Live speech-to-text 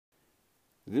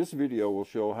This video will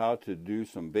show how to do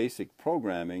some basic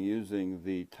programming using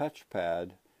the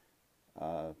touchpad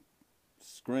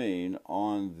screen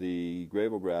on the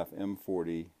Gravelgraph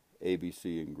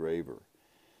M40ABC engraver.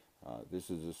 This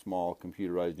is a small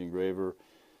computerized engraver,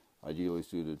 ideally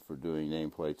suited for doing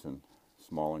nameplates and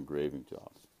small engraving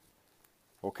jobs.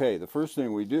 Okay, the first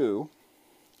thing we do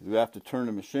is we have to turn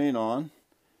the machine on.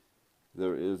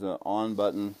 There is an on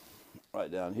button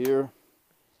right down here.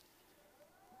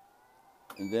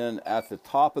 And then at the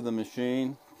top of the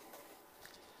machine,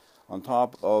 on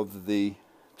top of the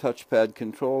touchpad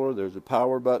controller, there's a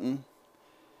power button.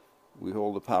 We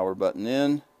hold the power button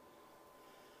in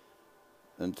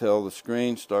until the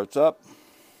screen starts up.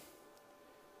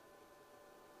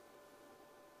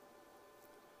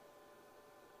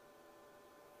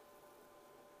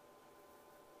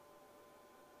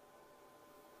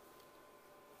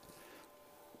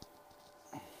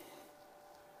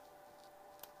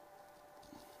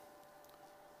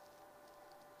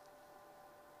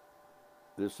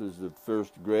 This is the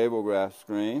first Gravelgraph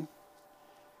screen.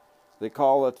 They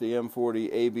call it the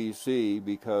M40ABC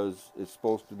because it's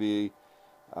supposed to be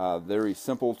very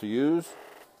simple to use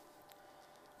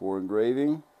for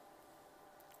engraving.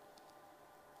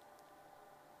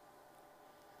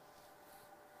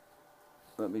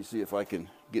 Let me see if I can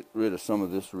get rid of some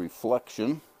of this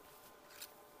reflection.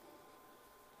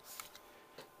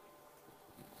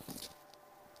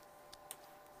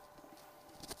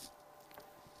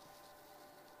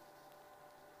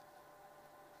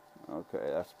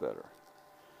 Okay, that's better.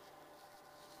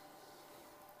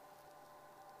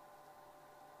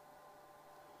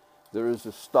 There is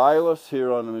a stylus here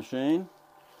on the machine.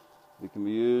 It can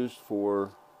be used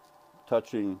for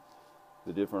touching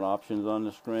the different options on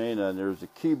the screen, and there's a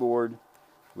keyboard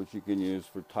which you can use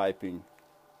for typing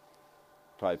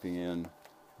in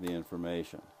the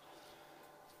information.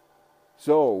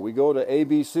 So we go to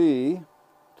ABC,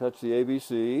 touch the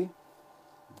ABC.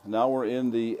 Now we're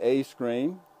in the A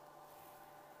screen.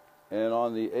 And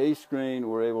on the A screen,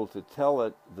 we're able to tell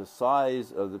it the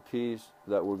size of the piece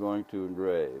that we're going to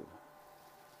engrave.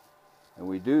 And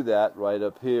we do that right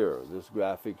up here. This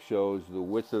graphic shows the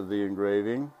width of the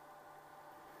engraving.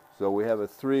 So we have a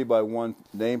 3x1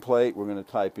 nameplate. We're going to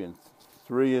type in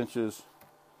 3 inches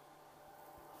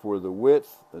for the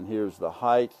width. And here's the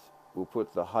height. We'll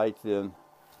put the height in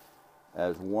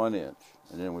as 1 inch.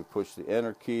 And then we push the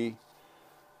enter key.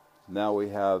 Now we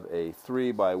have a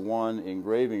 3x1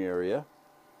 engraving area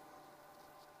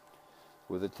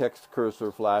with a text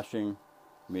cursor flashing,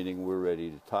 meaning we're ready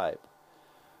to type.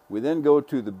 We then go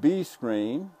to the B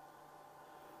screen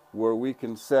where we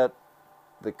can set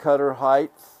the cutter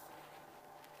height,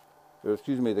 or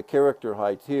excuse me, the character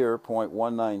height here,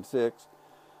 0.196,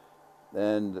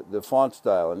 and the font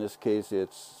style. In this case,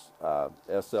 it's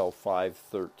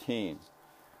SL513.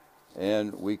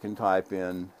 And we can type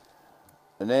in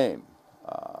a name,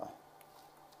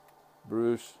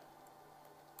 Bruce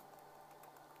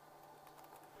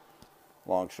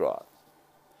Longstrot.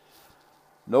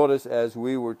 Notice as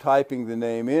we were typing the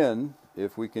name in,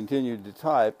 if we continued to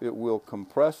type, it will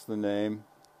compress the name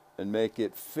and make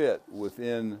it fit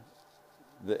within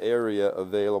the area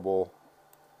available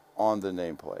on the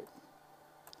nameplate.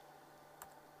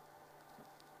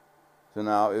 So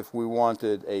now if we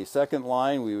wanted a second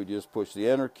line, we would just push the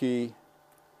enter key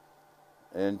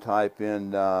and type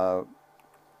in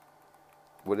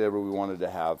whatever we wanted to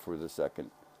have for the second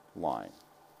line.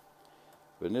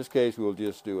 But in this case, we'll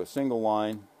just do a single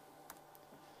line.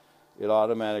 It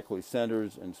automatically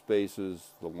centers and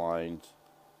spaces the lines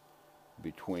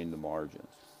between the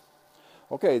margins.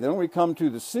 Okay, then we come to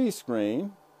the C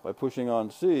screen by pushing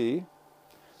on C.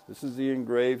 This is the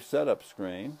engraved setup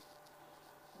screen.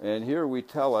 And here we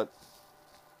tell it,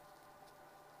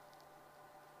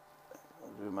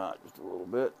 zoom out just a little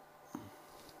bit.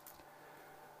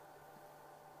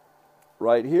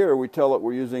 Right here, we tell it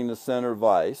we're using the center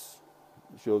vise.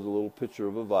 It shows a little picture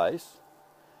of a vise.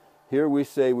 Here we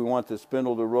say we want the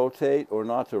spindle to rotate or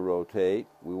not to rotate.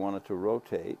 We want it to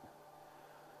rotate.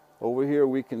 Over here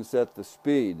we can set the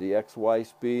speed, the XY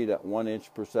speed at 1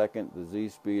 inch per second, the Z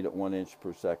speed at 1 inch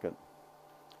per second.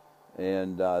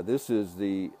 And this is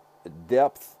the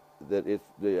depth that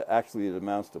actually it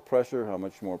amounts to pressure, how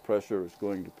much more pressure it's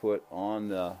going to put on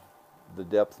the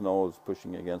depth nose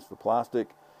pushing against the plastic.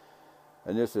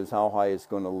 And this is how high it's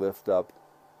going to lift up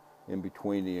in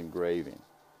between the engraving.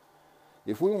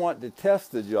 If we want to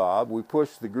test the job, we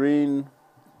push the green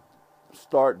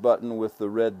start button with the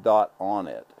red dot on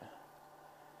it.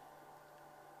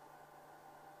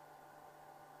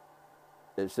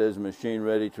 It says machine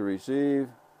ready to receive.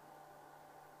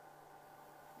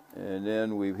 And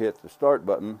then we hit the start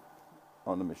button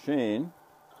on the machine.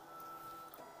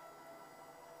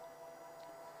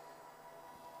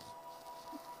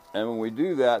 And when we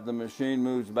do that, the machine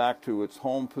moves back to its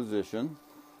home position,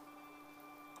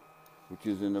 which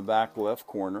is in the back left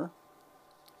corner.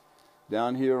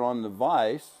 Down here on the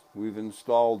vise, we've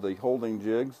installed the holding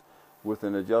jigs with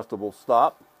an adjustable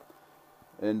stop.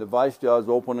 And the vise jaws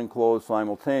open and close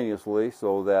simultaneously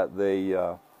so that they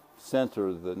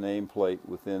center the nameplate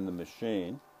within the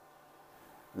machine.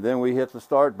 And then we hit the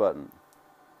start button.